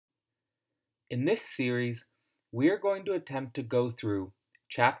In this series, we are going to attempt to go through,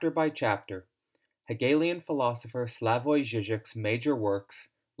 chapter by chapter, Hegelian philosopher Slavoj Žižek's major works,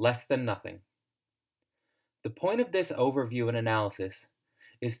 Less Than Nothing. The point of this overview and analysis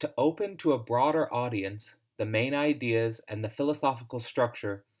is to open to a broader audience the main ideas and the philosophical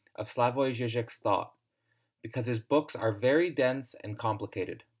structure of Slavoj Žižek's thought, because his books are very dense and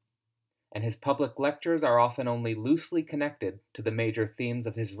complicated, and his public lectures are often only loosely connected to the major themes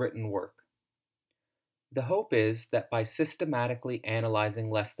of his written work. The hope is that by systematically analyzing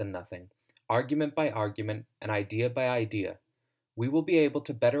Less Than Nothing, argument by argument and idea by idea, we will be able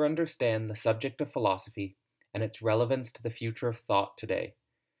to better understand the subject of philosophy and its relevance to the future of thought today,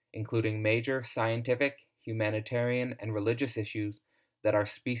 including major scientific, humanitarian, and religious issues that our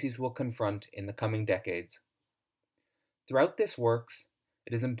species will confront in the coming decades. Throughout this works,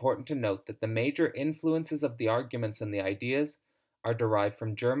 it is important to note that the major influences of the arguments and the ideas are derived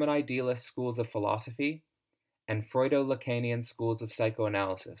from German idealist schools of philosophy and Freudo-Lacanian schools of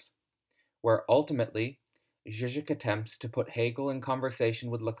psychoanalysis, where ultimately Žižek attempts to put Hegel in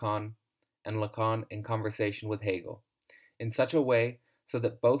conversation with Lacan and Lacan in conversation with Hegel, in such a way so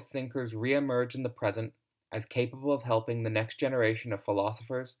that both thinkers re-emerge in the present as capable of helping the next generation of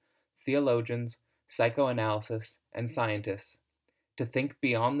philosophers, theologians, psychoanalysts, and scientists to think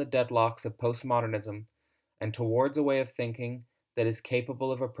beyond the deadlocks of postmodernism and towards a way of thinking that is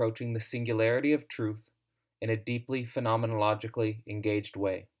capable of approaching the singularity of truth in a deeply phenomenologically engaged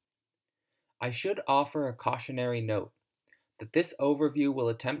way. I should offer a cautionary note that this overview will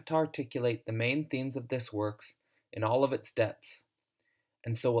attempt to articulate the main themes of this works in all of its depth,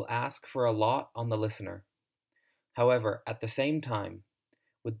 and so will ask for a lot on the listener. However, at the same time,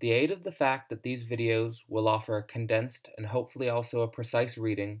 with the aid of the fact that these videos will offer a condensed and hopefully also a precise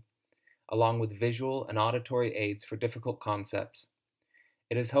reading, along with visual and auditory aids for difficult concepts,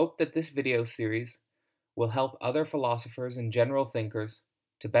 it is hoped that this video series will help other philosophers and general thinkers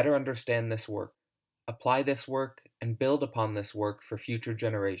to better understand this work, apply this work, and build upon this work for future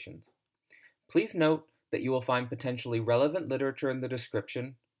generations. Please note that you will find potentially relevant literature in the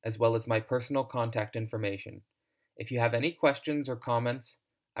description, as well as my personal contact information. If you have any questions or comments,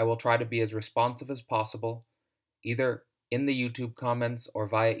 I will try to be as responsive as possible, either in the YouTube comments or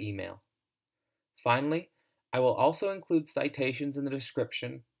via email. Finally, I will also include citations in the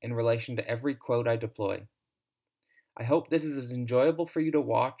description in relation to every quote I deploy. I hope this is as enjoyable for you to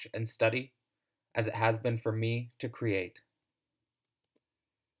watch and study as it has been for me to create.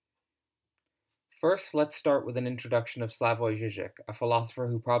 First, let's start with an introduction of Slavoj Žižek, a philosopher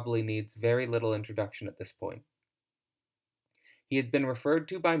who probably needs very little introduction at this point. He has been referred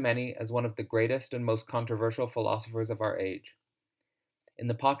to by many as one of the greatest and most controversial philosophers of our age. In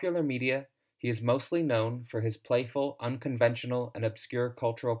the popular media, he is mostly known for his playful, unconventional, and obscure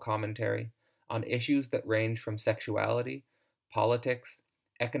cultural commentary on issues that range from sexuality, politics,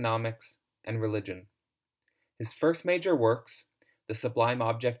 economics, and religion. His first major works, The Sublime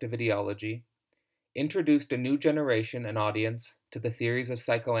Object of Ideology, introduced a new generation and audience to the theories of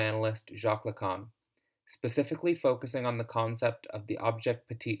psychoanalyst Jacques Lacan, specifically focusing on the concept of the object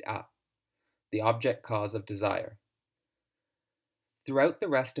petit a, the object cause of desire. Throughout the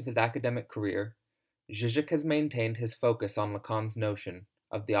rest of his academic career, Žižek has maintained his focus on Lacan's notion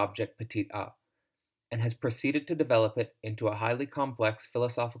of the object petit a, and has proceeded to develop it into a highly complex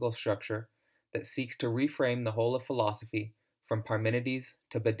philosophical structure that seeks to reframe the whole of philosophy from Parmenides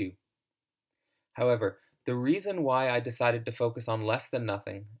to Badiou. However, the reason why I decided to focus on Less Than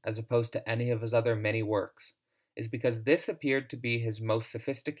Nothing as opposed to any of his other many works is because this appeared to be his most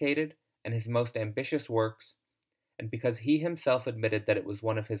sophisticated and his most ambitious works, and because he himself admitted that it was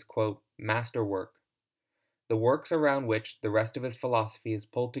one of his, quote, master work, the works around which the rest of his philosophy is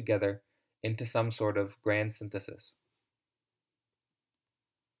pulled together into some sort of grand synthesis.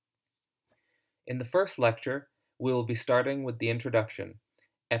 In the first lecture, we will be starting with the introduction,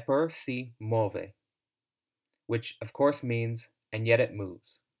 Eppur Si Muove, which of course means, and yet it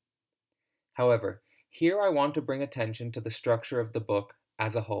moves. However, here I want to bring attention to the structure of the book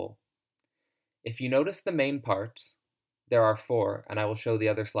as a whole. If you notice the main parts, there are 4, and I will show the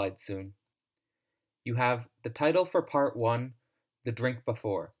other slides soon. You have the title for part 1, The Drink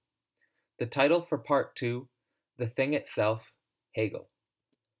Before. The title for part 2, The Thing Itself, Hegel.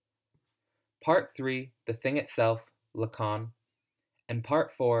 Part 3, The Thing Itself, Lacan. And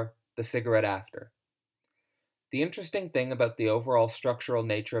part 4, The Cigarette After. The interesting thing about the overall structural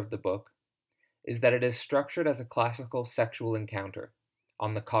nature of the book is that it is structured as a classical sexual encounter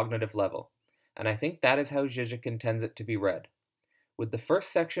on the cognitive level, and I think that is how Žižek intends it to be read, with the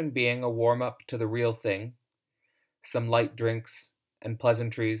first section being a warm-up to the real thing, some light drinks, and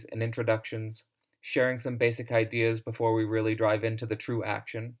pleasantries and introductions, sharing some basic ideas before we really drive into the true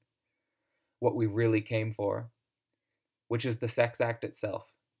action, what we really came for, which is the sex act itself,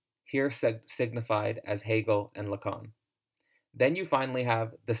 here signified as Hegel and Lacan. Then you finally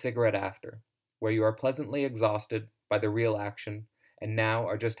have the cigarette after, where you are pleasantly exhausted by the real action and now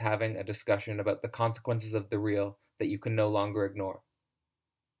are just having a discussion about the consequences of the real that you can no longer ignore.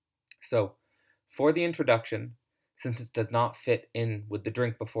 So, for the introduction, since it does not fit in with the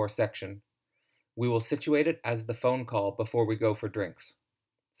drink before section, we will situate it as the phone call before we go for drinks.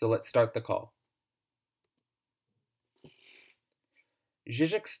 So let's start the call.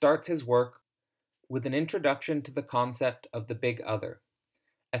 Žižek starts his work with an introduction to the concept of the big other,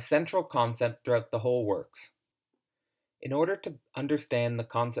 a central concept throughout the whole works. In order to understand the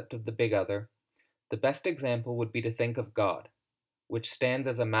concept of the big other, the best example would be to think of God, which stands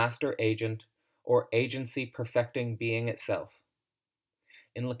as a master agent or agency perfecting being itself.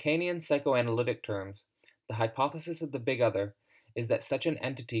 In Lacanian psychoanalytic terms, the hypothesis of the big other is that such an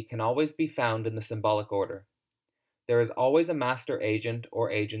entity can always be found in the symbolic order. There is always a master agent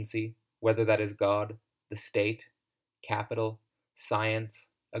or agency, whether that is God, the state, capital, science,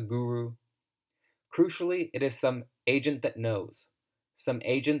 a guru. Crucially, it is some agent that knows, some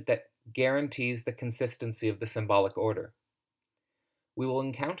agent that guarantees the consistency of the symbolic order. We will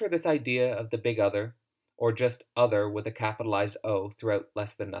encounter this idea of the big other, or just other with a capitalized O throughout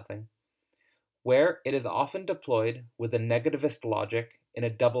Less Than Nothing, where it is often deployed with a negativist logic in a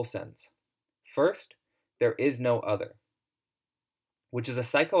double sense. First, there is no other, which is a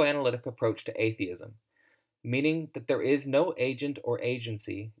psychoanalytic approach to atheism, meaning that there is no agent or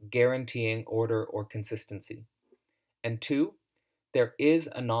agency guaranteeing order or consistency. And two, there is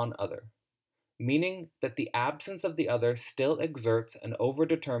a non-other, meaning that the absence of the other still exerts an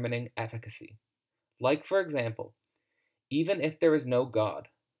overdetermining efficacy. Like, for example, even if there is no God,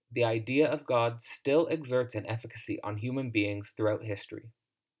 the idea of God still exerts an efficacy on human beings throughout history.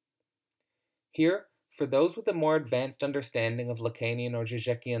 Here, for those with a more advanced understanding of Lacanian or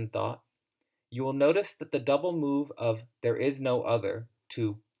Žižekian thought, you will notice that the double move of there is no other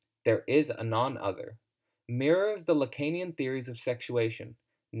to there is a non-other mirrors the Lacanian theories of sexuation,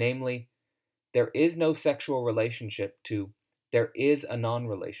 namely, there is no sexual relationship to there is a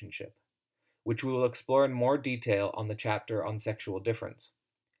non-relationship, which we will explore in more detail on the chapter on sexual difference.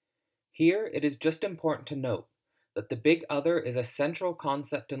 Here, it is just important to note that the big other is a central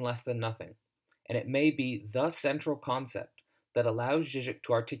concept in Less Than Nothing, and it may be the central concept that allows Žižek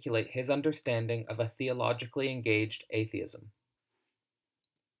to articulate his understanding of a theologically engaged atheism.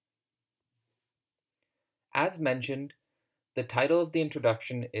 As mentioned, the title of the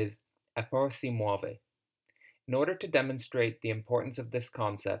introduction is Eppur Si Muove. In order to demonstrate the importance of this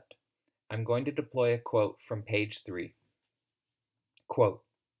concept, I'm going to deploy a quote from page 3. Quote,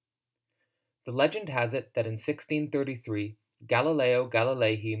 "The legend has it that in 1633, Galileo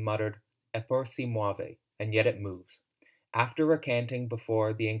Galilei muttered, 'Eppur si muove,' and yet it moves, after recanting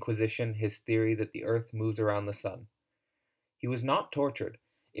before the Inquisition his theory that the earth moves around the sun. He was not tortured.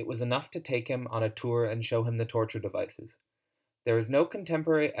 It was enough to take him on a tour and show him the torture devices. There is no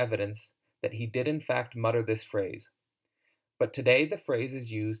contemporary evidence that he did in fact mutter this phrase. But today the phrase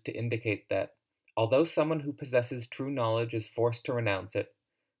is used to indicate that, although someone who possesses true knowledge is forced to renounce it,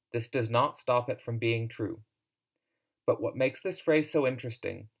 this does not stop it from being true. But what makes this phrase so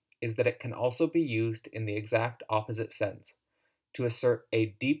interesting is that it can also be used in the exact opposite sense, to assert a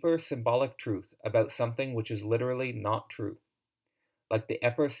deeper symbolic truth about something which is literally not true, like the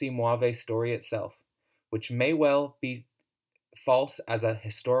Eppur Si Muove story itself, which may well be false as a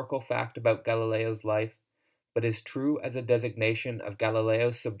historical fact about Galileo's life, but is true as a designation of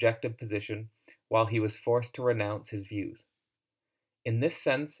Galileo's subjective position while he was forced to renounce his views. In this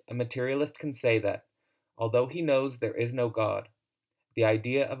sense, a materialist can say that, although he knows there is no God, the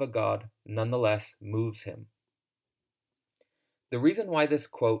idea of a God nonetheless moves him." The reason why this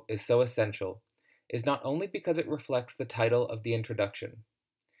quote is so essential is not only because it reflects the title of the introduction,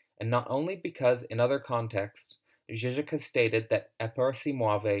 and not only because in other contexts, Žižek has stated that Eppur Si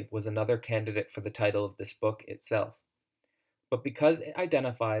Muove was another candidate for the title of this book itself, but because it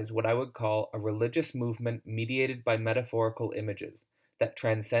identifies what I would call a religious movement mediated by metaphorical images that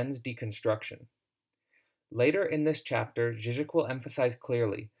transcends deconstruction. Later in this chapter, Žižek will emphasize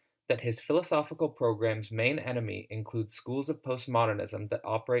clearly that his philosophical program's main enemy includes schools of postmodernism that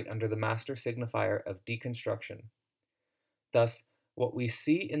operate under the master signifier of deconstruction. Thus, what we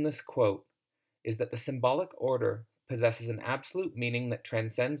see in this quote is that the symbolic order possesses an absolute meaning that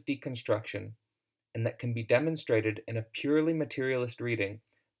transcends deconstruction and that can be demonstrated in a purely materialist reading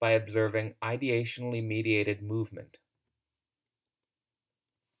by observing ideationally mediated movement.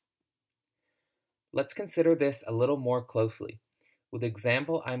 Let's consider this a little more closely. With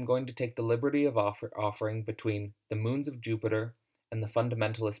example, I am going to take the liberty of offering between the moons of Jupiter and the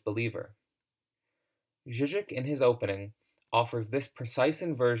fundamentalist believer. Žižek, in his opening, offers this precise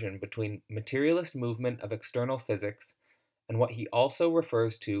inversion between materialist movement of external physics and what he also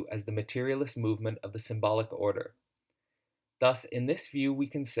refers to as the materialist movement of the symbolic order. Thus, in this view, we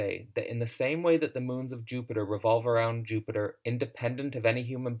can say that in the same way that the moons of Jupiter revolve around Jupiter independent of any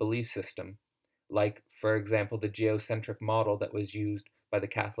human belief system, like, for example, the geocentric model that was used by the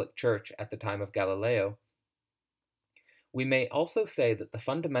Catholic Church at the time of Galileo, we may also say that the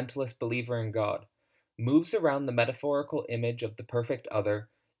fundamentalist believer in God moves around the metaphorical image of the perfect other,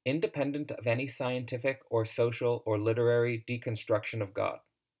 independent of any scientific or social or literary deconstruction of God.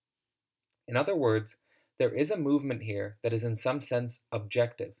 In other words, there is a movement here that is in some sense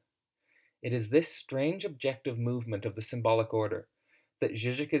objective. It is this strange objective movement of the symbolic order that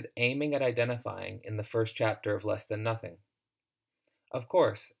Žižek is aiming at identifying in the first chapter of Less Than Nothing. Of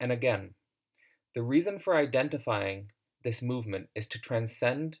course, and again, the reason for identifying this movement is to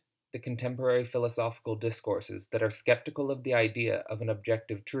transcend the contemporary philosophical discourses that are skeptical of the idea of an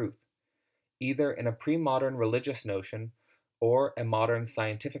objective truth, either in a pre-modern religious notion or a modern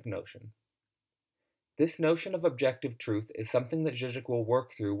scientific notion. This notion of objective truth is something that Žižek will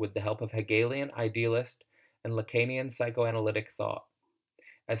work through with the help of Hegelian idealist and Lacanian psychoanalytic thought,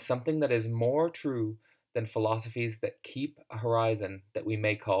 as something that is more true than philosophies that keep a horizon that we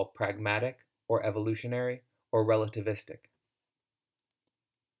may call pragmatic or evolutionary or relativistic.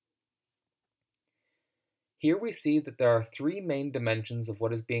 Here we see that there are three main dimensions of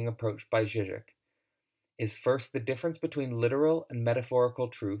what is being approached by Žižek. Is first the difference between literal and metaphorical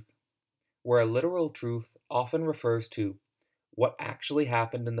truth, where a literal truth often refers to what actually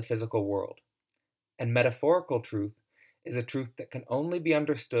happened in the physical world, and metaphorical truth is a truth that can only be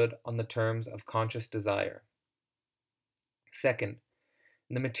understood on the terms of conscious desire. Second,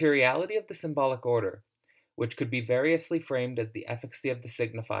 the materiality of the symbolic order, which could be variously framed as the efficacy of the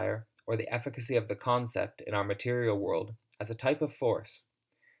signifier or the efficacy of the concept in our material world as a type of force.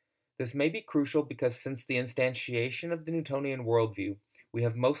 This may be crucial because since the instantiation of the Newtonian worldview, we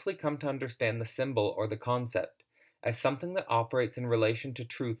have mostly come to understand the symbol or the concept as something that operates in relation to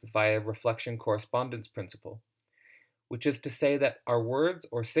truth via reflection-correspondence principle, which is to say that our words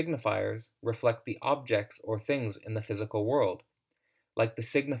or signifiers reflect the objects or things in the physical world, like the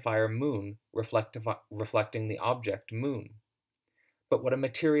signifier moon reflecting the object moon. But what a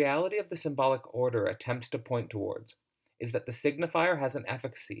materiality of the symbolic order attempts to point towards is that the signifier has an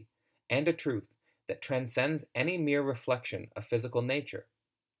efficacy and a truth that transcends any mere reflection of physical nature.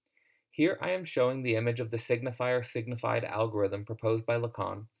 Here I am showing the image of the signifier-signified algorithm proposed by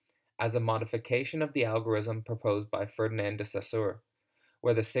Lacan as a modification of the algorithm proposed by Ferdinand de Saussure,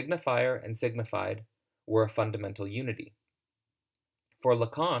 where the signifier and signified were a fundamental unity. For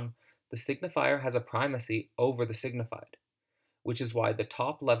Lacan, the signifier has a primacy over the signified, which is why the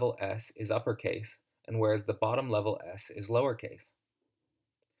top level S is uppercase, and whereas the bottom level S is lowercase.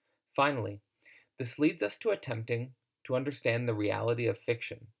 Finally, this leads us to attempting to understand the reality of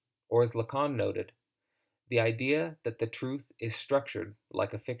fiction, or as Lacan noted, the idea that the truth is structured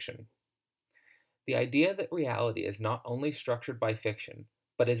like a fiction. The idea that reality is not only structured by fiction,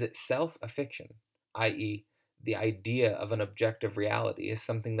 but is itself a fiction, i.e., the idea of an objective reality is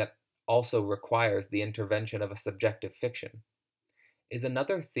something that also requires the intervention of a subjective fiction, is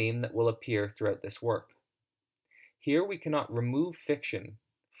another theme that will appear throughout this work. Here we cannot remove fiction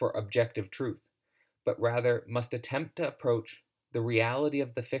for objective truth, but rather must attempt to approach the reality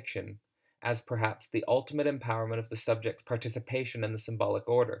of the fiction as perhaps the ultimate empowerment of the subject's participation in the symbolic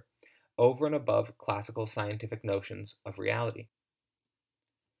order, over and above classical scientific notions of reality.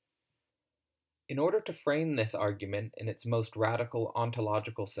 In order to frame this argument in its most radical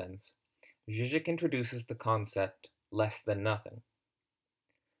ontological sense, Žižek introduces the concept less than nothing.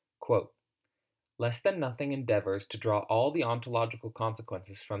 Quote, "Less than nothing endeavors to draw all the ontological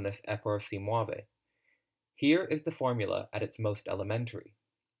consequences from this Eppur Si Muove. Here is the formula at its most elementary.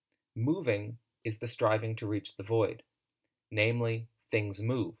 Moving is the striving to reach the void. Namely, things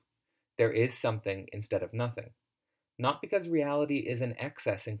move. There is something instead of nothing. Not because reality is an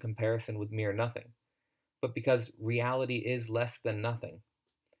excess in comparison with mere nothing, but because reality is less than nothing.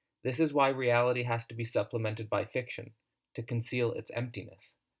 This is why reality has to be supplemented by fiction, to conceal its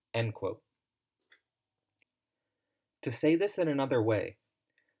emptiness." End quote. To say this in another way,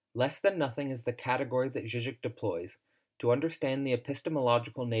 less than nothing is the category that Žižek deploys to understand the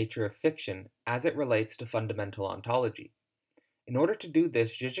epistemological nature of fiction as it relates to fundamental ontology. In order to do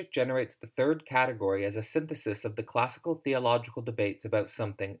this, Žižek generates the third category as a synthesis of the classical theological debates about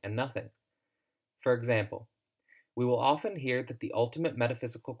something and nothing. For example, we will often hear that the ultimate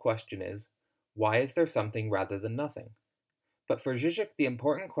metaphysical question is, why is there something rather than nothing? But for Žižek, the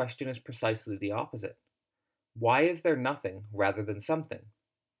important question is precisely the opposite. Why is there nothing rather than something?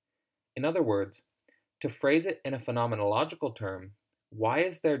 In other words, to phrase it in a phenomenological term, why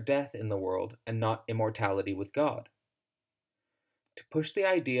is there death in the world and not immortality with God? To push the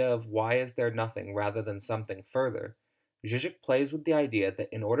idea of why is there nothing rather than something further, Žižek plays with the idea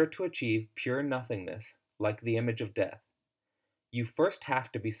that in order to achieve pure nothingness, like the image of death, you first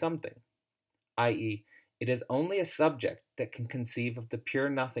have to be something, i.e., it is only a subject that can conceive of the pure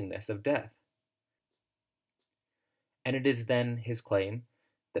nothingness of death. And it is then his claim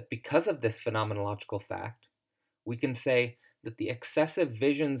that because of this phenomenological fact, we can say that the excessive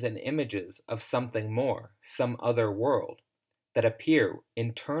visions and images of something more, some other world, that appear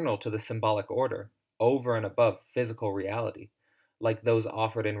internal to the symbolic order, over and above physical reality, like those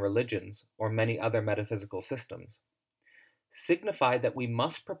offered in religions or many other metaphysical systems, signify that we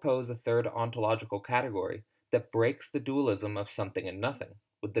must propose a third ontological category that breaks the dualism of something and nothing,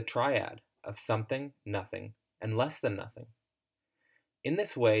 with the triad of something, nothing, and less than nothing. In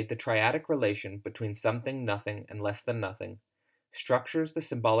this way, the triadic relation between something, nothing, and less than nothing structures the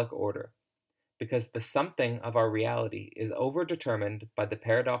symbolic order, because the something of our reality is overdetermined by the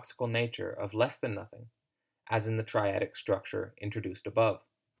paradoxical nature of less than nothing, as in the triadic structure introduced above.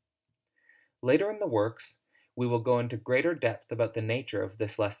 Later in the works, we will go into greater depth about the nature of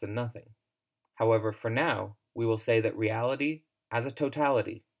this less than nothing. However, for now, we will say that reality, as a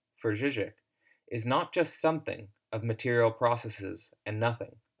totality, for Žižek, is not just something of material processes and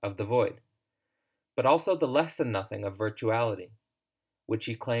nothing of the void, but also the less than nothing of virtuality, which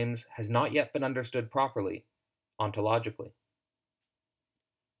he claims has not yet been understood properly, ontologically.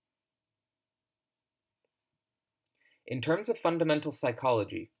 In terms of fundamental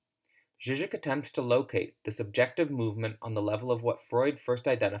psychology, Žižek attempts to locate the subjective movement on the level of what Freud first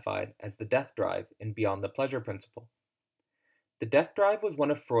identified as the death drive in Beyond the Pleasure Principle. The death drive was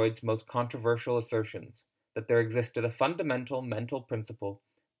one of Freud's most controversial assertions, that there existed a fundamental mental principle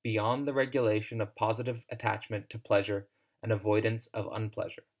beyond the regulation of positive attachment to pleasure and avoidance of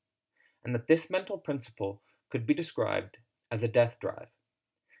unpleasure, and that this mental principle could be described as a death drive,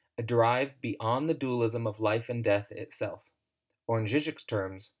 a drive beyond the dualism of life and death itself, or in Žižek's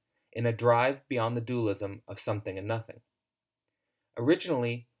terms, in a drive beyond the dualism of something and nothing.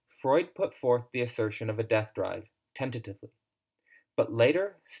 Originally, Freud put forth the assertion of a death drive, tentatively, but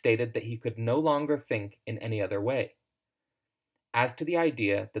later stated that he could no longer think in any other way, as to the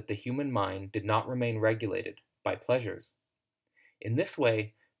idea that the human mind did not remain regulated by pleasures. In this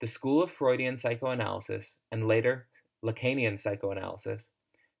way, the school of Freudian psychoanalysis, and later Lacanian psychoanalysis,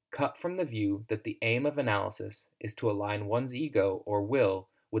 cut from the view that the aim of analysis is to align one's ego or will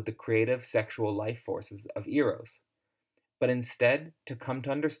with the creative sexual life forces of Eros, but instead to come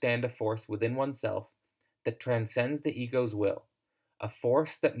to understand a force within oneself that transcends the ego's will, a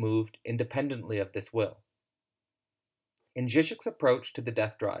force that moved independently of this will. In Žižek's approach to the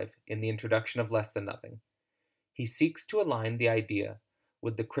death drive in the introduction of Less Than Nothing, he seeks to align the idea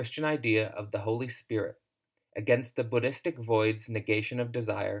with the Christian idea of the Holy Spirit against the Buddhistic void's negation of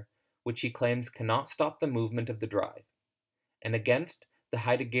desire, which he claims cannot stop the movement of the drive, and against the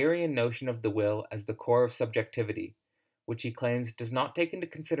Heideggerian notion of the will as the core of subjectivity, which he claims does not take into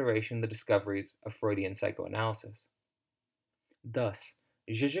consideration the discoveries of Freudian psychoanalysis. Thus,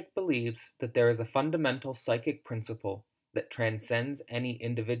 Žižek believes that there is a fundamental psychic principle that transcends any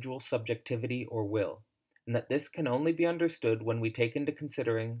individual subjectivity or will, and that this can only be understood when we take into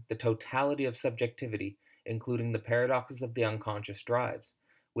considering the totality of subjectivity, including the paradoxes of the unconscious drives,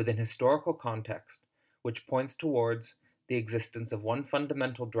 within historical context, which points towards the existence of one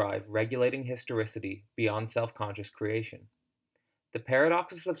fundamental drive regulating historicity beyond self-conscious creation. The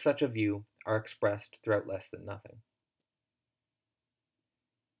paradoxes of such a view are expressed throughout Less Than Nothing.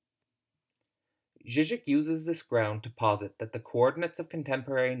 Žižek uses this ground to posit that the coordinates of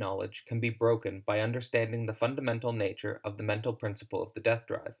contemporary knowledge can be broken by understanding the fundamental nature of the mental principle of the death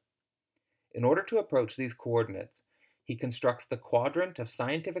drive. In order to approach these coordinates, he constructs the quadrant of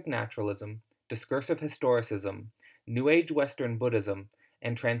scientific naturalism, discursive historicism, New Age Western Buddhism,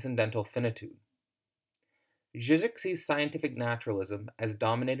 and transcendental finitude. Žižek sees scientific naturalism as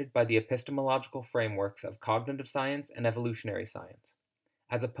dominated by the epistemological frameworks of cognitive science and evolutionary science,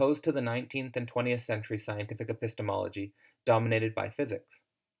 as opposed to the 19th and 20th century scientific epistemology dominated by physics.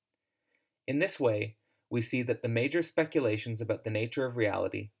 In this way, we see that the major speculations about the nature of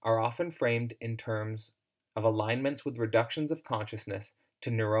reality are often framed in terms of alignments with reductions of consciousness to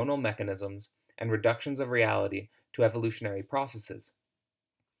neuronal mechanisms and reductions of reality to evolutionary processes.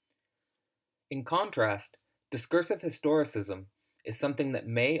 In contrast, discursive historicism is something that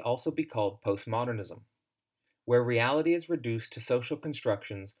may also be called postmodernism, where reality is reduced to social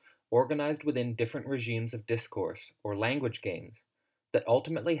constructions organized within different regimes of discourse or language games that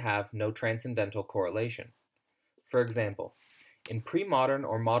ultimately have no transcendental correlation. For example, in pre-modern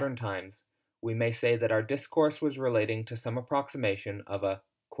or modern times, we may say that our discourse was relating to some approximation of a,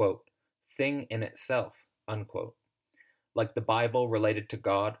 quote, thing in itself, unquote, like the Bible related to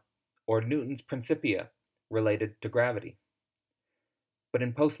God, or Newton's Principia related to gravity. But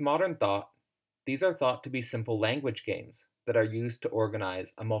in postmodern thought, these are thought to be simple language games that are used to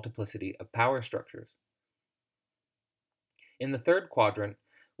organize a multiplicity of power structures. In the third quadrant,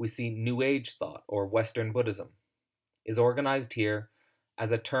 we see New Age thought, or Western Buddhism, is organized here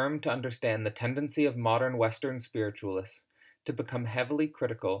as a term to understand the tendency of modern Western spiritualists to become heavily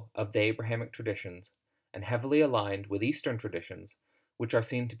critical of the Abrahamic traditions and heavily aligned with Eastern traditions, which are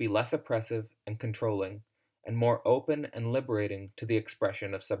seen to be less oppressive and controlling and more open and liberating to the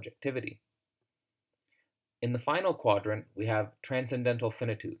expression of subjectivity. In the final quadrant, we have Transcendental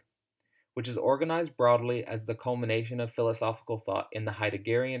Finitude, which is organized broadly as the culmination of philosophical thought in the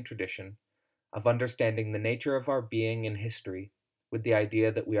Heideggerian tradition of understanding the nature of our being in history with the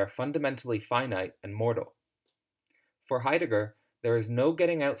idea that we are fundamentally finite and mortal. For Heidegger, there is no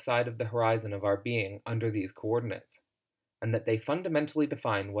getting outside of the horizon of our being under these coordinates, and that they fundamentally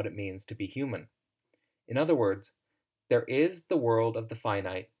define what it means to be human. In other words, there is the world of the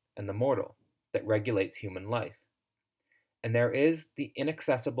finite and the mortal that regulates human life, and there is the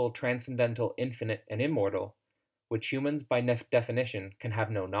inaccessible, transcendental, infinite, and immortal, which humans by definition can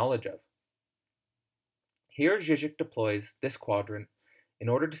have no knowledge of. Here Žižek deploys this quadrant in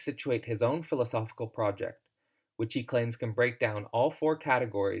order to situate his own philosophical project, which he claims can break down all four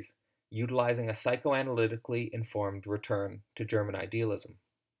categories utilizing a psychoanalytically informed return to German idealism.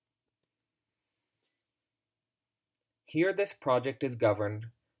 Here this project is governed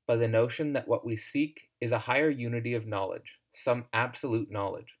by the notion that what we seek is a higher unity of knowledge, some absolute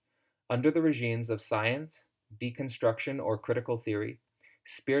knowledge, under the regimes of science, deconstruction or critical theory,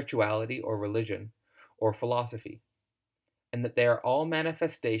 spirituality or religion, or philosophy, and that they are all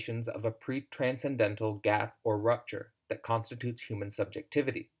manifestations of a pre-transcendental gap or rupture that constitutes human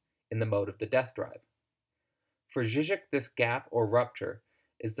subjectivity in the mode of the death drive. For Žižek, this gap or rupture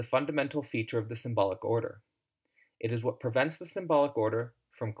is the fundamental feature of the symbolic order. It is what prevents the symbolic order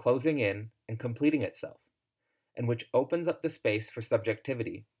from closing in and completing itself, and which opens up the space for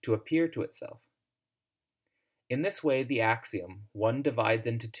subjectivity to appear to itself. In this way, the axiom, one divides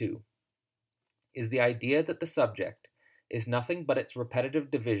into two, is the idea that the subject is nothing but its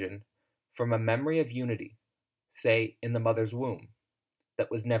repetitive division from a memory of unity, say in the mother's womb,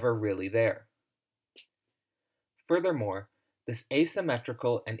 that was never really there. Furthermore, this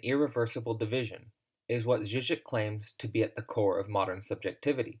asymmetrical and irreversible division is what Žižek claims to be at the core of modern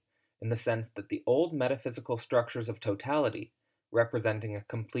subjectivity, in the sense that the old metaphysical structures of totality, representing a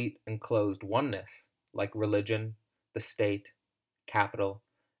complete and closed oneness, like religion, the state, capital,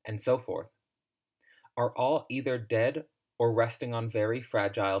 and so forth, are all either dead or resting on very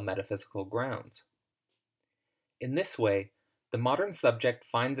fragile metaphysical grounds. In this way, the modern subject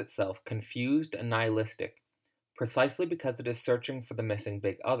finds itself confused and nihilistic precisely because it is searching for the missing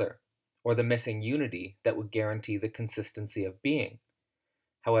big other, or the missing unity that would guarantee the consistency of being.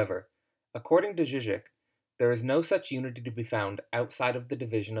 However, according to Žižek, there is no such unity to be found outside of the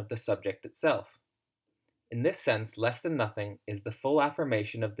division of the subject itself. In this sense, less than nothing is the full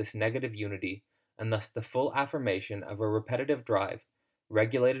affirmation of this negative unity, and thus the full affirmation of a repetitive drive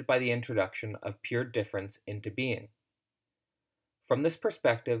regulated by the introduction of pure difference into being. From this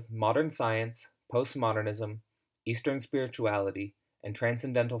perspective, modern science, postmodernism, Eastern spirituality, and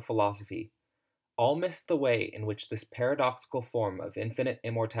transcendental philosophy all miss the way in which this paradoxical form of infinite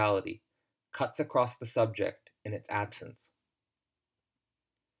immortality cuts across the subject in its absence.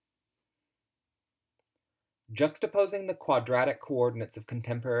 Juxtaposing the quadratic coordinates of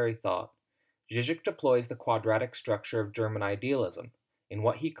contemporary thought, Žižek deploys the quadratic structure of German idealism in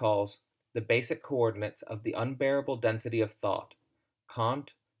what he calls the basic coordinates of the unbearable density of thought,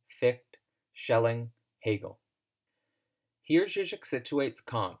 Kant, Fichte, Schelling, Hegel. Here Žižek situates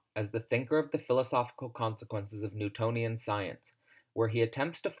Kant as the thinker of the philosophical consequences of Newtonian science, where he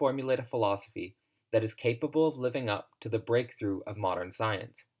attempts to formulate a philosophy that is capable of living up to the breakthrough of modern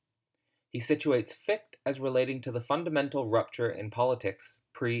science. He situates Fichte as relating to the fundamental rupture in politics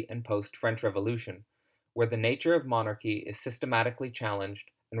pre- and post-French Revolution, where the nature of monarchy is systematically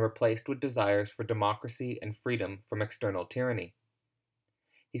challenged and replaced with desires for democracy and freedom from external tyranny.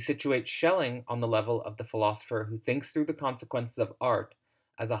 He situates Schelling on the level of the philosopher who thinks through the consequences of art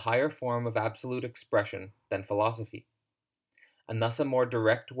as a higher form of absolute expression than philosophy, and thus a more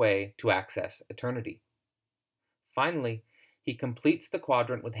direct way to access eternity. Finally, he completes the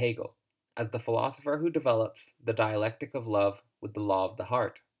quadrant with Hegel, as the philosopher who develops the dialectic of love with the law of the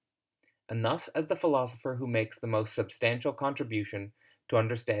heart, and thus as the philosopher who makes the most substantial contribution to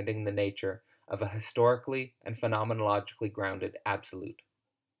understanding the nature of a historically and phenomenologically grounded absolute.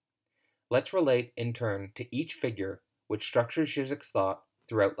 Let's relate in turn to each figure which structures Žižek's thought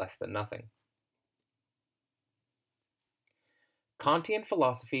throughout Less Than Nothing. Kantian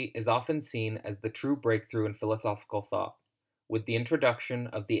philosophy is often seen as the true breakthrough in philosophical thought, with the introduction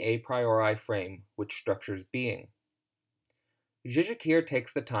of the a priori frame which structures being. Žižek here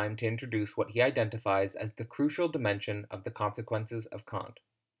takes the time to introduce what he identifies as the crucial dimension of the consequences of Kant.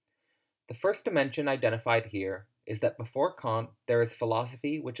 The first dimension identified here is that before Kant there is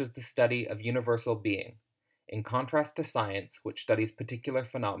philosophy which is the study of universal being, in contrast to science which studies particular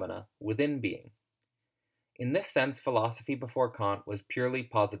phenomena within being. In this sense, philosophy before Kant was purely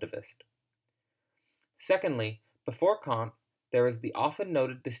positivist. Secondly, before Kant, there is the often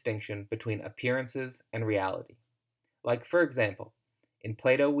noted distinction between appearances and reality. Like, for example, in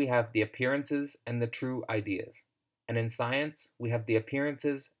Plato we have the appearances and the true ideas, and in science we have the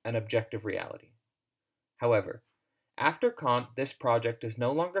appearances and objective reality. However, after Kant, this project is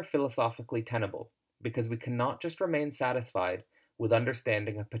no longer philosophically tenable, because we cannot just remain satisfied with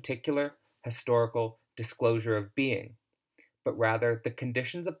understanding a particular historical disclosure of being, but rather the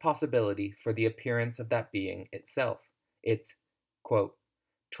conditions of possibility for the appearance of that being itself, its, quote,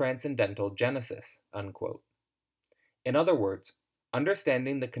 transcendental genesis, unquote. In other words,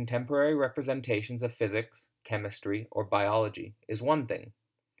 understanding the contemporary representations of physics, chemistry, or biology is one thing,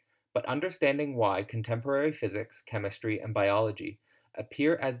 but understanding why contemporary physics, chemistry, and biology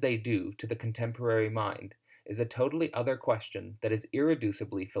appear as they do to the contemporary mind is a totally other question that is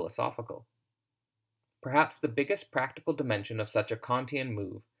irreducibly philosophical. Perhaps the biggest practical dimension of such a Kantian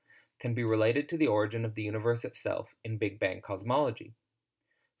move can be related to the origin of the universe itself in Big Bang cosmology.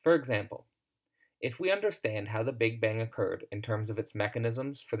 For example, if we understand how the Big Bang occurred in terms of its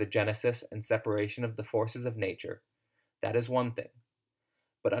mechanisms for the genesis and separation of the forces of nature, that is one thing.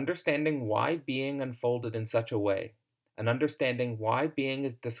 But understanding why being unfolded in such a way, and understanding why being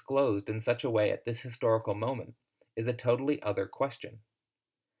is disclosed in such a way at this historical moment, is a totally other question.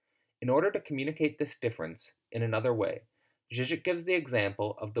 In order to communicate this difference in another way, Žižek gives the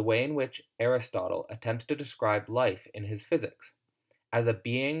example of the way in which Aristotle attempts to describe life in his Physics, as a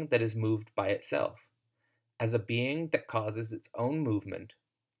being that is moved by itself, as a being that causes its own movement,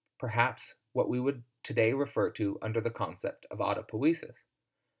 perhaps what we would today refer to under the concept of autopoiesis.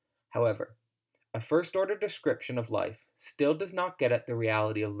 However, a first-order description of life still does not get at the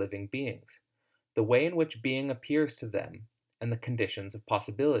reality of living beings, the way in which being appears to them, and the conditions of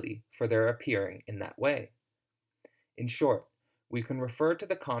possibility for their appearing in that way. In short, we can refer to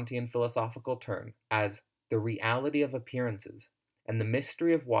the Kantian philosophical term as the reality of appearances, and the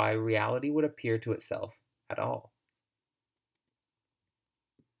mystery of why reality would appear to itself at all.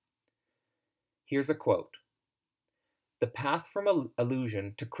 Here's a quote. "The path from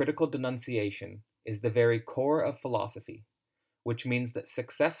illusion to critical denunciation is the very core of philosophy, which means that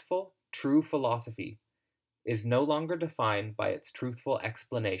successful, true philosophy is no longer defined by its truthful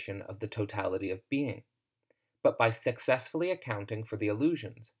explanation of the totality of being, but by successfully accounting for the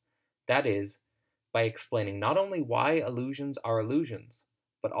illusions, that is, by explaining not only why illusions are illusions,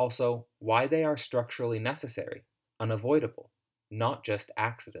 but also why they are structurally necessary, unavoidable, not just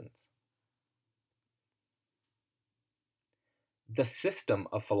accidents." The system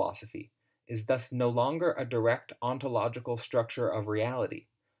of philosophy is thus no longer a direct ontological structure of reality,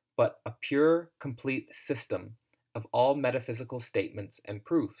 but a pure, complete system of all metaphysical statements and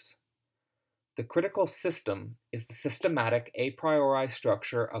proofs. The critical system is the systematic a priori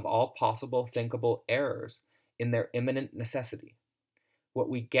structure of all possible thinkable errors in their immanent necessity. What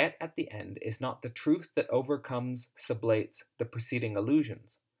we get at the end is not the truth that overcomes, sublates the preceding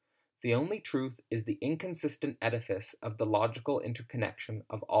illusions. The only truth is the inconsistent edifice of the logical interconnection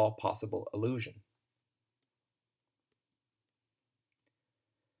of all possible illusion.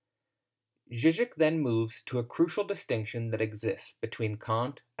 Žižek then moves to a crucial distinction that exists between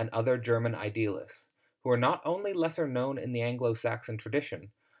Kant and other German idealists, who are not only lesser known in the Anglo-Saxon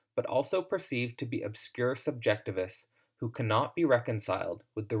tradition, but also perceived to be obscure subjectivists who cannot be reconciled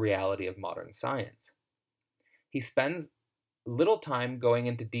with the reality of modern science. He spends little time going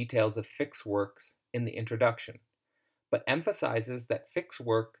into details of Fick's works in the introduction, but emphasizes that Fick's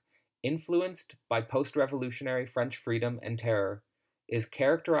work, influenced by post-revolutionary French freedom and terror, is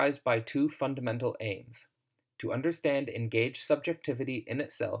characterized by two fundamental aims: to understand engaged subjectivity in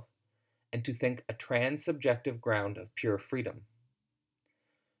itself, and to think a trans-subjective ground of pure freedom.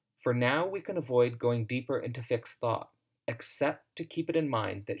 For now, we can avoid going deeper into Fick's thought, except to keep it in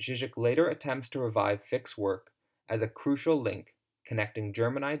mind that Žižek later attempts to revive Fick's work as a crucial link connecting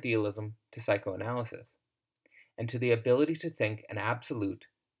German idealism to psychoanalysis, and to the ability to think an absolute,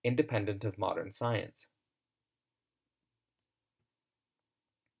 independent of modern science.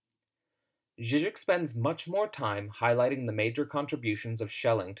 Žižek spends much more time highlighting the major contributions of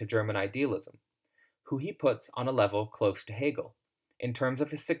Schelling to German idealism, who he puts on a level close to Hegel, in terms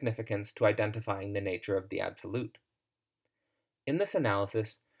of his significance to identifying the nature of the absolute. In this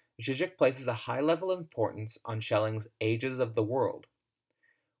analysis, Žižek places a high level of importance on Schelling's Ages of the World,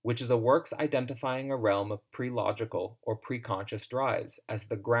 which is a work identifying a realm of pre-logical or pre-conscious drives as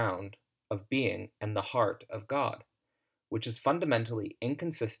the ground of being and the heart of God, which is fundamentally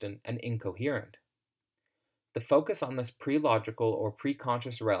inconsistent and incoherent. The focus on this pre-logical or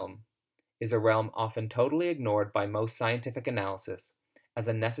pre-conscious realm is a realm often totally ignored by most scientific analysis as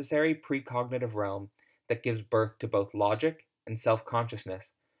a necessary precognitive realm that gives birth to both logic and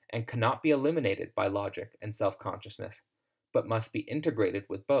self-consciousness and cannot be eliminated by logic and self-consciousness, but must be integrated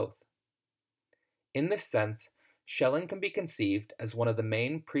with both. In this sense, Schelling can be conceived as one of the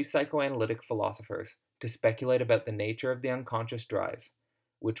main pre-psychoanalytic philosophers to speculate about the nature of the unconscious drives,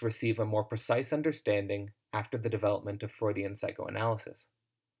 which receive a more precise understanding after the development of Freudian psychoanalysis.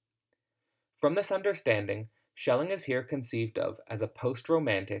 From this understanding, Schelling is here conceived of as a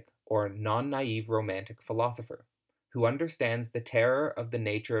post-romantic or non-naive romantic philosopher, who understands the terror of the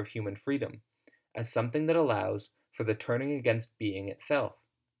nature of human freedom as something that allows for the turning against being itself.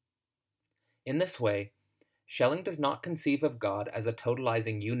 In this way, Schelling does not conceive of God as a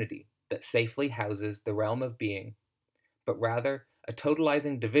totalizing unity that safely houses the realm of being, but rather a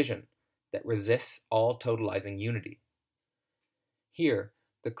totalizing division that resists all totalizing unity. Here,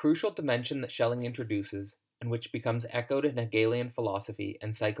 the crucial dimension that Schelling introduces, and which becomes echoed in Hegelian philosophy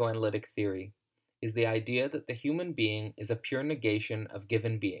and psychoanalytic theory, is the idea that the human being is a pure negation of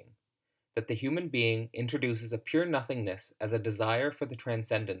given being, that the human being introduces a pure nothingness as a desire for the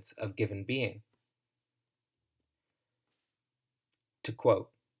transcendence of given being. To quote,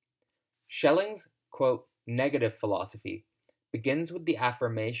 Schelling's, quote, negative philosophy begins with the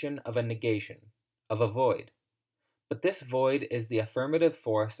affirmation of a negation, of a void, but this void is the affirmative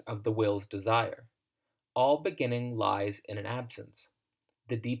force of the will's desire. All beginning lies in an absence.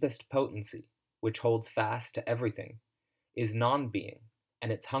 The deepest potency, which holds fast to everything, is non-being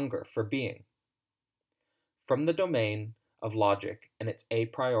and its hunger for being. From the domain of logic and its a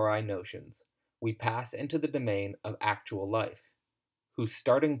priori notions, we pass into the domain of actual life, whose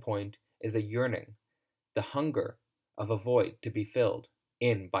starting point is a yearning, the hunger of a void to be filled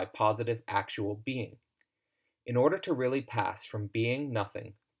in by positive actual being. In order to really pass from being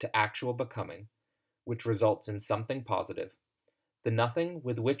nothing to actual becoming, which results in something positive, the nothing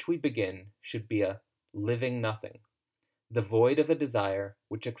with which we begin should be a living nothing, the void of a desire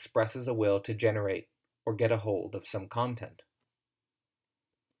which expresses a will to generate or get a hold of some content.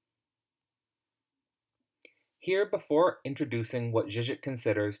 Here, before introducing what Žižek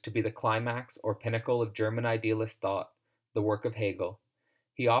considers to be the climax or pinnacle of German idealist thought, the work of Hegel,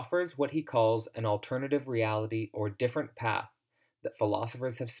 he offers what he calls an alternative reality or different path that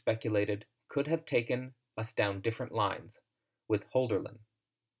philosophers have speculated could have taken us down different lines, with Hölderlin.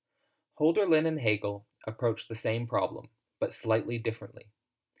 Hölderlin and Hegel approach the same problem, but slightly differently,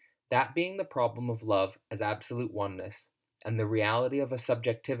 that being the problem of love as absolute oneness and the reality of a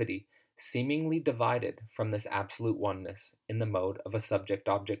subjectivity seemingly divided from this absolute oneness in the mode of a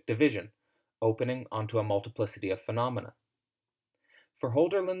subject-object division, opening onto a multiplicity of phenomena. For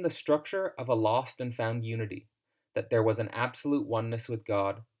Hölderlin, the structure of a lost and found unity, that there was an absolute oneness with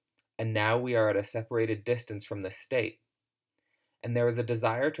God, and now we are at a separated distance from this state, and there is a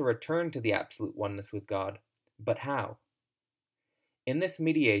desire to return to the absolute oneness with God, but how? In this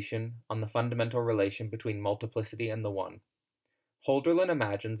mediation on the fundamental relation between multiplicity and the one, Hölderlin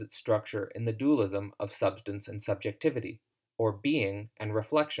imagines its structure in the dualism of substance and subjectivity, or being and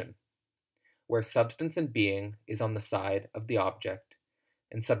reflection, where substance and being is on the side of the object,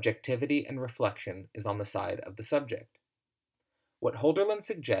 and subjectivity and reflection is on the side of the subject. What Hölderlin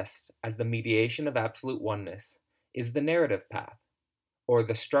suggests as the mediation of absolute oneness is the narrative path, or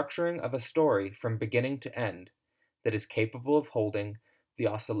the structuring of a story from beginning to end that is capable of holding the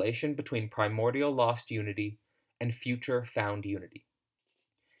oscillation between primordial lost unity and future found unity.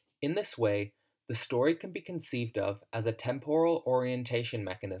 In this way, the story can be conceived of as a temporal orientation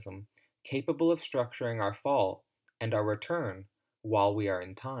mechanism capable of structuring our fall and our return while we are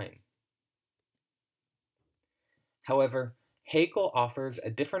in time. However, Hegel offers a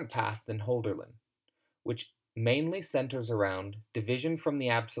different path than Hölderlin, which mainly centers around division from the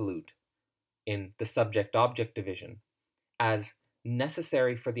absolute in the subject-object division as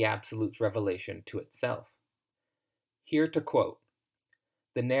necessary for the absolute's revelation to itself. Here to quote,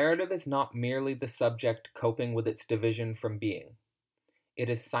 "The narrative is not merely the subject coping with its division from being. It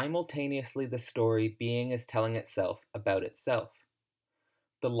is simultaneously the story being is telling itself about itself.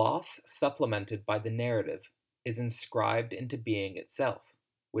 The loss supplemented by the narrative is inscribed into being itself,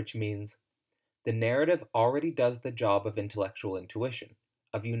 which means the narrative already does the job of intellectual intuition,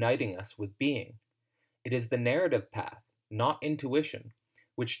 of uniting us with being. It is the narrative path, not intuition,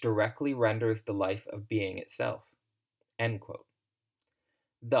 which directly renders the life of being itself." End quote.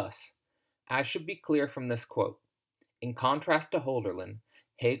 Thus, as should be clear from this quote, in contrast to Hölderlin,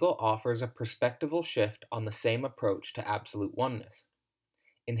 Hegel offers a perspectival shift on the same approach to absolute oneness.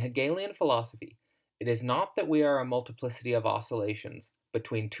 In Hegelian philosophy, it is not that we are a multiplicity of oscillations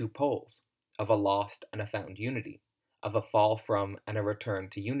between two poles, of a lost and a found unity, of a fall from and a return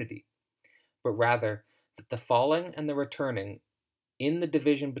to unity, but rather that the falling and the returning in the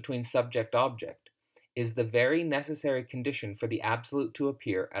division between subject-object is the very necessary condition for the absolute to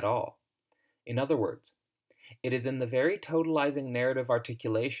appear at all. In other words, it is in the very totalizing narrative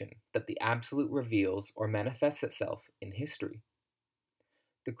articulation that the absolute reveals or manifests itself in history.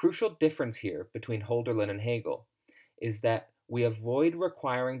 The crucial difference here between Hölderlin and Hegel is that we avoid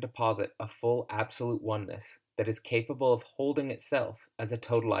requiring to posit a full absolute oneness that is capable of holding itself as a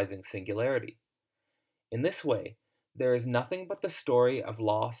totalizing singularity. In this way, there is nothing but the story of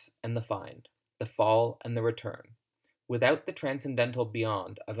loss and the find, the fall and the return, without the transcendental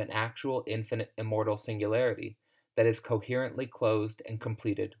beyond of an actual infinite immortal singularity that is coherently closed and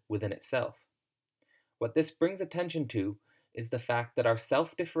completed within itself. What this brings attention to is the fact that our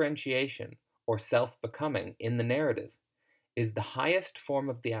self-differentiation, or self-becoming in the narrative, is the highest form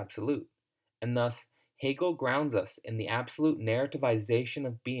of the absolute, and thus Hegel grounds us in the absolute narrativization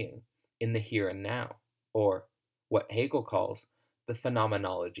of being in the here and now, or what Hegel calls the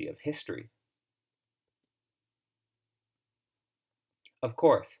phenomenology of history. Of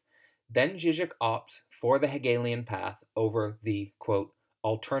course, then Žižek opts for the Hegelian path over the, quote,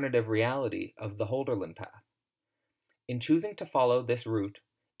 alternative reality of the Hölderlin path. In choosing to follow this route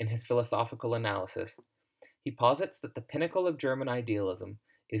in his philosophical analysis, he posits that the pinnacle of German idealism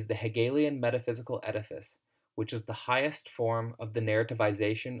is the Hegelian metaphysical edifice, which is the highest form of the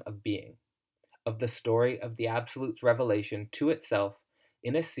narrativization of being, of the story of the Absolute's revelation to itself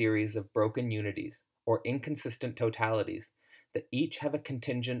in a series of broken unities or inconsistent totalities that each have a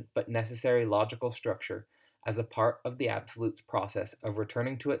contingent but necessary logical structure as a part of the Absolute's process of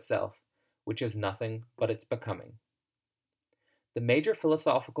returning to itself, which is nothing but its becoming. The major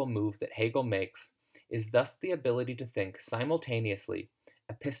philosophical move that Hegel makes is thus the ability to think simultaneously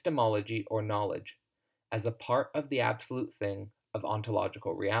epistemology or knowledge as a part of the absolute thing of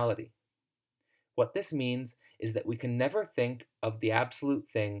ontological reality. What this means is that we can never think of the absolute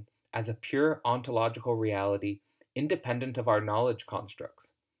thing as a pure ontological reality independent of our knowledge constructs,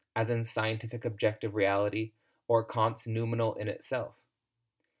 as in scientific objective reality or Kant's noumenal in itself.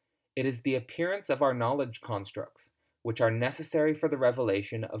 It is the appearance of our knowledge constructs which are necessary for the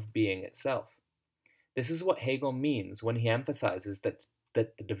revelation of being itself. This is what Hegel means when he emphasizes that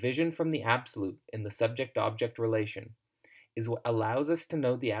the division from the absolute in the subject-object relation is what allows us to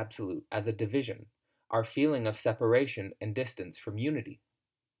know the absolute as a division, our feeling of separation and distance from unity.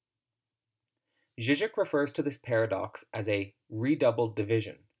 Žižek refers to this paradox as a redoubled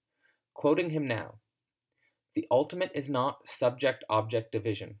division. Quoting him now, "The ultimate is not subject-object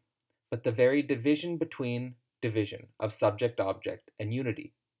division, but the very division between division of subject-object and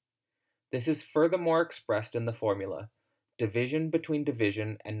unity. This is furthermore expressed in the formula division between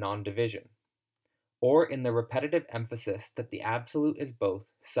division and non-division, or in the repetitive emphasis that the absolute is both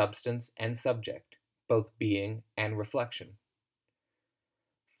substance and subject, both being and reflection."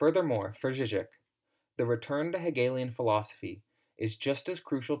 Furthermore, for Žižek, the return to Hegelian philosophy is just as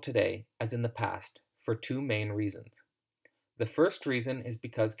crucial today as in the past for two main reasons. The first reason is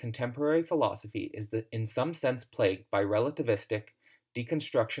because contemporary philosophy is in some sense plagued by relativistic,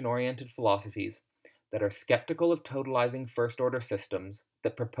 deconstruction-oriented philosophies that are skeptical of totalizing first-order systems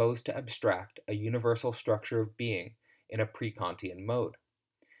that propose to abstract a universal structure of being in a pre-Kantian mode.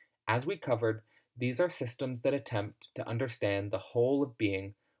 As we covered, these are systems that attempt to understand the whole of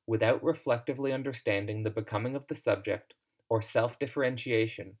being without reflectively understanding the becoming of the subject or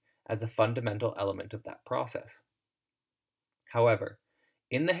self-differentiation as a fundamental element of that process. However,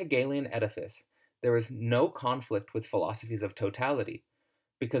 in the Hegelian edifice, there is no conflict with philosophies of totality,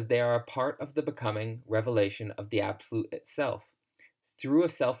 because they are a part of the becoming revelation of the Absolute itself, through a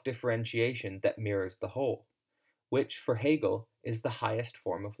self-differentiation that mirrors the whole, which, for Hegel, is the highest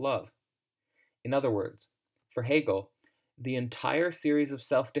form of love. In other words, for Hegel, the entire series of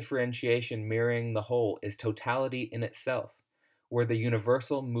self-differentiation mirroring the whole is totality in itself, where the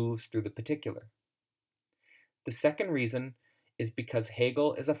universal moves through the particular. The second reason is because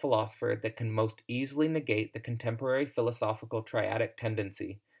Hegel is a philosopher that can most easily negate the contemporary philosophical triadic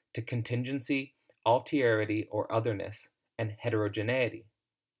tendency to contingency, alterity or otherness, and heterogeneity.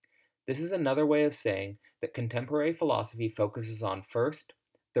 This is another way of saying that contemporary philosophy focuses on, first,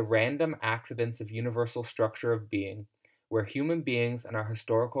 the random accidents of universal structure of being, where human beings and our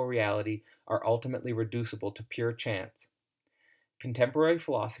historical reality are ultimately reducible to pure chance. Contemporary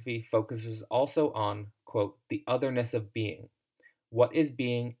philosophy focuses also on, quote, the otherness of being. What is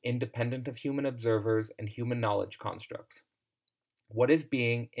being independent of human observers and human knowledge constructs? What is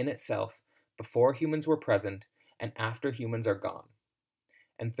being in itself before humans were present and after humans are gone?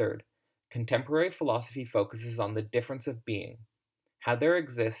 And third, contemporary philosophy focuses on the difference of being, how there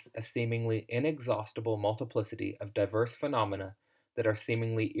exists a seemingly inexhaustible multiplicity of diverse phenomena that are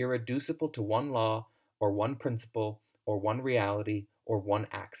seemingly irreducible to one law or one principle or one reality or one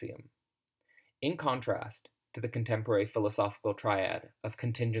axiom. In contrast to the contemporary philosophical triad of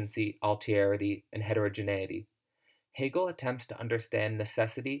contingency, alterity, and heterogeneity, Hegel attempts to understand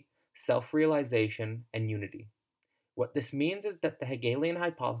necessity, self-realization, and unity. What this means is that the Hegelian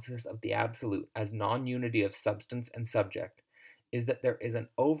hypothesis of the absolute as non-unity of substance and subject is that there is an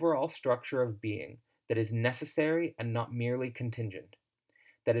overall structure of being that is necessary and not merely contingent,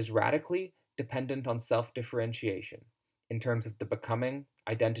 that is radically dependent on self-differentiation in terms of the becoming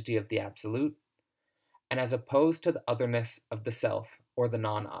identity of the absolute, and as opposed to the otherness of the self or the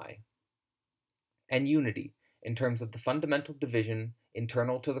non-I, and unity in terms of the fundamental division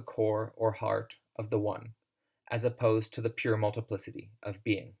internal to the core or heart of the one, as opposed to the pure multiplicity of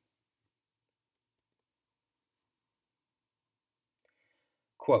being.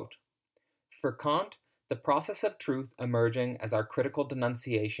 Quote, for Kant, the process of truth emerging as our critical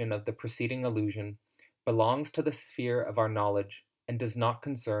denunciation of the preceding illusion belongs to the sphere of our knowledge and does not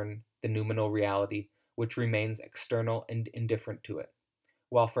concern the noumenal reality which remains external and indifferent to it,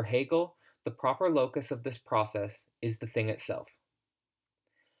 while for Hegel, the proper locus of this process is the thing itself.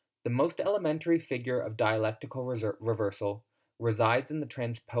 The most elementary figure of dialectical reversal resides in the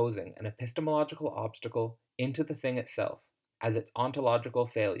transposing an epistemological obstacle into the thing itself as its ontological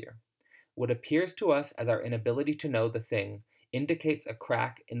failure. What appears to us as our inability to know the thing indicates a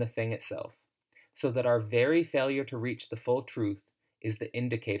crack in the thing itself, so that our very failure to reach the full truth is the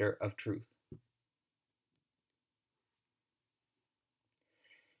indicator of truth.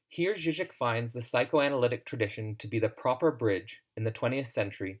 Here Žižek finds the psychoanalytic tradition to be the proper bridge in the 20th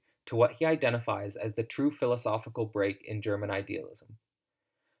century to what he identifies as the true philosophical break in German idealism.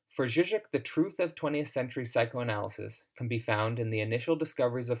 For Žižek, the truth of 20th century psychoanalysis can be found in the initial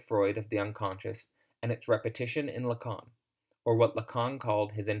discoveries of Freud of the unconscious and its repetition in Lacan, or what Lacan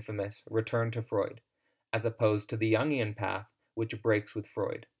called his infamous return to Freud, as opposed to the Jungian path which breaks with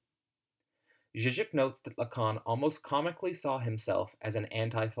Freud. Žižek notes that Lacan almost comically saw himself as an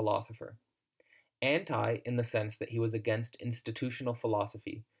anti-philosopher. Anti in the sense that he was against institutional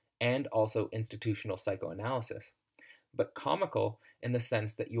philosophy and also institutional psychoanalysis, but comical in the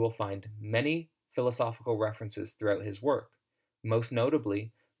sense that you will find many philosophical references throughout his work, most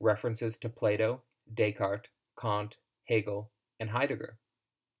notably references to Plato, Descartes, Kant, Hegel, and Heidegger.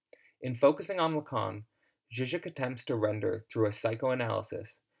 In focusing on Lacan, Žižek attempts to render through a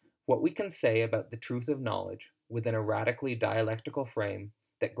psychoanalysis what we can say about the truth of knowledge within a radically dialectical frame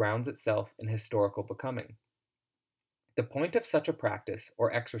that grounds itself in historical becoming. The point of such a practice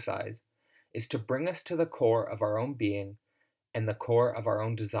or exercise is to bring us to the core of our own being and the core of our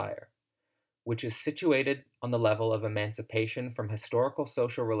own desire, which is situated on the level of emancipation from historical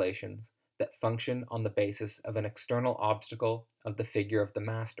social relations that function on the basis of an external obstacle of the figure of the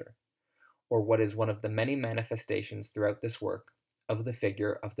master, or what is one of the many manifestations throughout this work of the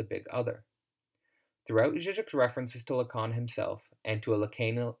figure of the big other. Throughout Žižek's references to Lacan himself and to a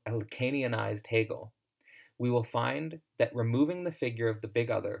Lacanianized Hegel, we will find that removing the figure of the big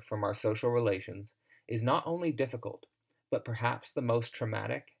other from our social relations is not only difficult, but perhaps the most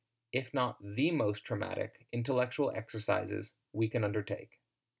traumatic, if not the most traumatic, intellectual exercises we can undertake.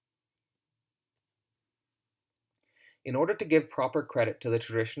 In order to give proper credit to the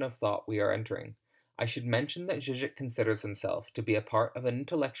tradition of thought we are entering, I should mention that Žižek considers himself to be a part of an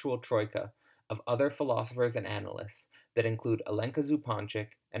intellectual troika of other philosophers and analysts that include Alenka Zupančič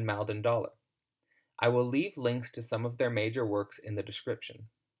and Malden Dollar. I will leave links to some of their major works in the description.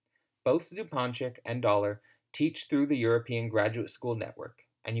 Both Zupančič and Dollar teach through the European Graduate School Network,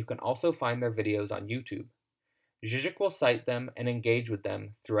 and you can also find their videos on YouTube. Žižek will cite them and engage with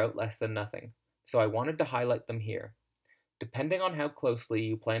them throughout Less Than Nothing, so I wanted to highlight them here. Depending on how closely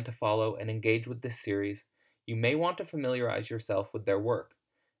you plan to follow and engage with this series, you may want to familiarize yourself with their work,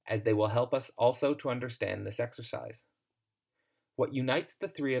 as they will help us also to understand this exercise. What unites the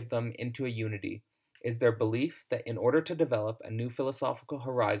three of them into a unity is their belief that in order to develop a new philosophical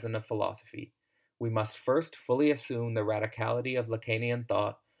horizon of philosophy, we must first fully assume the radicality of Lacanian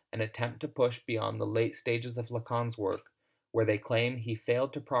thought and attempt to push beyond the late stages of Lacan's work, where they claim he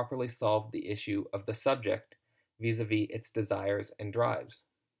failed to properly solve the issue of the subject vis-a-vis its desires and drives.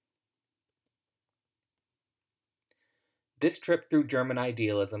 This trip through German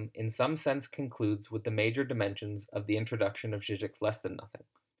idealism in some sense concludes with the major dimensions of the introduction of Žižek's Less Than Nothing.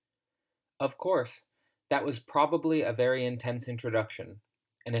 Of course, that was probably a very intense introduction,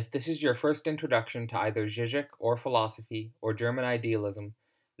 and if this is your first introduction to either Žižek or philosophy or German idealism,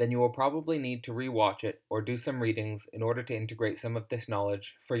 then you will probably need to re-watch it or do some readings in order to integrate some of this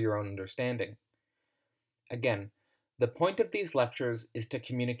knowledge for your own understanding. Again, the point of these lectures is to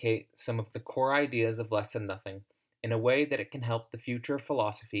communicate some of the core ideas of Less Than Nothing in a way that it can help the future of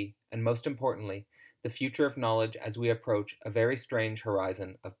philosophy, and most importantly, the future of knowledge as we approach a very strange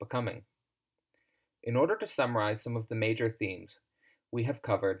horizon of becoming. In order to summarize some of the major themes, we have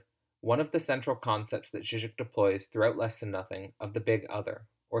covered one of the central concepts that Žižek deploys throughout Less Than Nothing of the big other,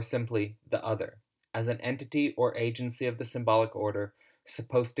 or simply the other, as an entity or agency of the symbolic order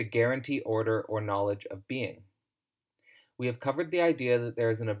supposed to guarantee order or knowledge of being. We have covered the idea that there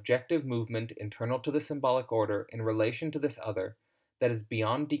is an objective movement internal to the symbolic order in relation to this other that is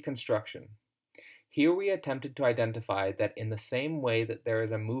beyond deconstruction. Here we attempted to identify that in the same way that there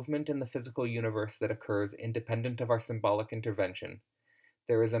is a movement in the physical universe that occurs independent of our symbolic intervention,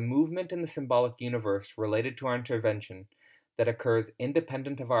 there is a movement in the symbolic universe related to our intervention that occurs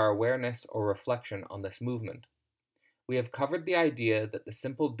independent of our awareness or reflection on this movement. We have covered the idea that the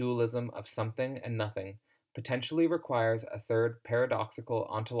simple dualism of something and nothing potentially requires a third paradoxical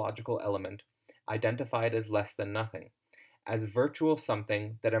ontological element identified as less than nothing, as virtual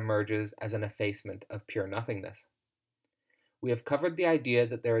something that emerges as an effacement of pure nothingness. We have covered the idea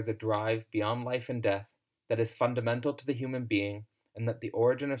that there is a drive beyond life and death that is fundamental to the human being, and that the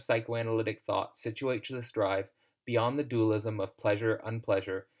origin of psychoanalytic thought situates this drive beyond the dualism of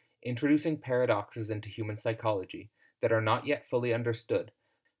pleasure-unpleasure, introducing paradoxes into human psychology that are not yet fully understood,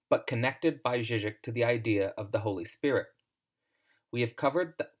 but connected by Žižek to the idea of the Holy Spirit. We have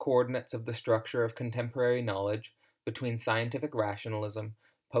covered the coordinates of the structure of contemporary knowledge between scientific rationalism,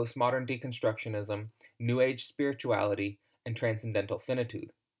 postmodern deconstructionism, New Age spirituality, and transcendental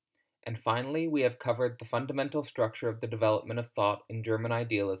finitude. And finally, we have covered the fundamental structure of the development of thought in German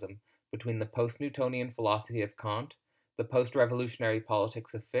idealism between the post-Newtonian philosophy of Kant, the post-revolutionary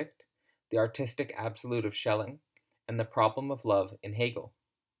politics of Fichte, the artistic absolute of Schelling, and the problem of love in Hegel.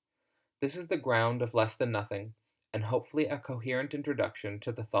 This is the ground of Less Than Nothing, and hopefully a coherent introduction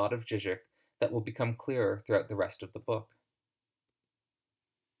to the thought of Žižek that will become clearer throughout the rest of the book.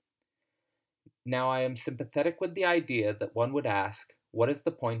 Now I am sympathetic with the idea that one would ask, what is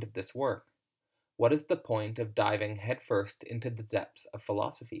the point of this work? What is the point of diving headfirst into the depths of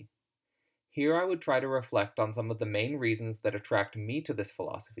philosophy? Here I would try to reflect on some of the main reasons that attract me to this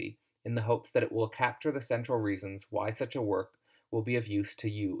philosophy, in the hopes that it will capture the central reasons why such a work will be of use to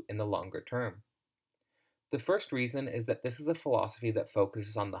you in the longer term. The first reason is that this is a philosophy that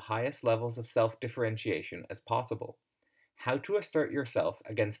focuses on the highest levels of self-differentiation as possible, how to assert yourself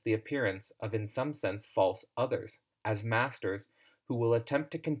against the appearance of in some sense false others, as masters who will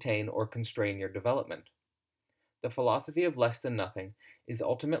attempt to contain or constrain your development. The philosophy of Less Than Nothing is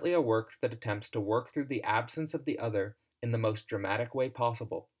ultimately a work that attempts to work through the absence of the other in the most dramatic way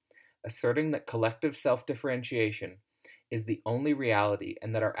possible, asserting that collective self-differentiation is the only reality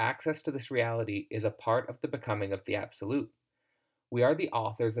and that our access to this reality is a part of the becoming of the Absolute. We are the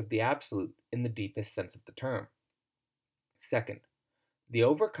authors of the Absolute in the deepest sense of the term. Second, the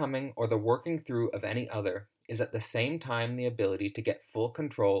overcoming or the working through of any other is at the same time the ability to get full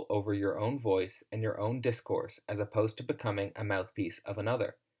control over your own voice and your own discourse as opposed to becoming a mouthpiece of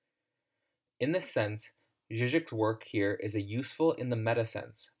another. In this sense, Žižek's work here is a useful in the meta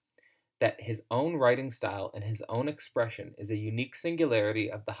sense, that his own writing style and his own expression is a unique singularity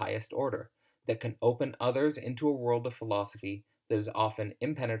of the highest order that can open others into a world of philosophy that is often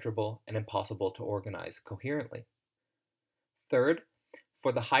impenetrable and impossible to organize coherently. Third,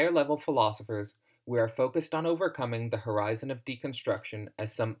 for the higher level philosophers, We are focused on overcoming the horizon of deconstruction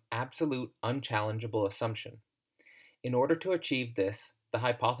as some absolute, unchallengeable assumption. In order to achieve this, the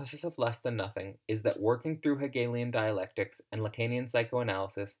hypothesis of less than nothing is that working through Hegelian dialectics and Lacanian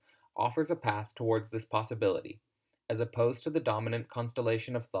psychoanalysis offers a path towards this possibility, as opposed to the dominant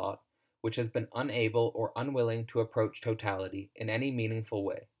constellation of thought, which has been unable or unwilling to approach totality in any meaningful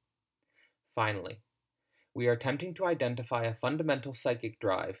way. Finally, we are attempting to identify a fundamental psychic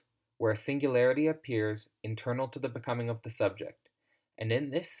drive where a singularity appears internal to the becoming of the subject, and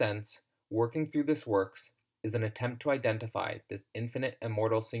in this sense, working through this works is an attempt to identify this infinite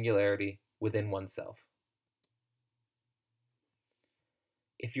immortal singularity within oneself.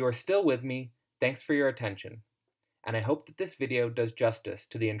 If you are still with me, thanks for your attention, and I hope that this video does justice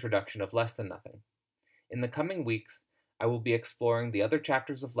to the introduction of Less Than Nothing. In the coming weeks, I will be exploring the other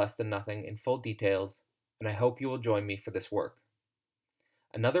chapters of Less Than Nothing in full details, and I hope you will join me for this work.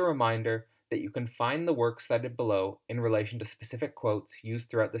 Another reminder that you can find the work cited below in relation to specific quotes used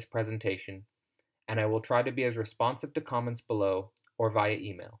throughout this presentation, and I will try to be as responsive to comments below or via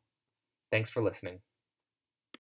email. Thanks for listening.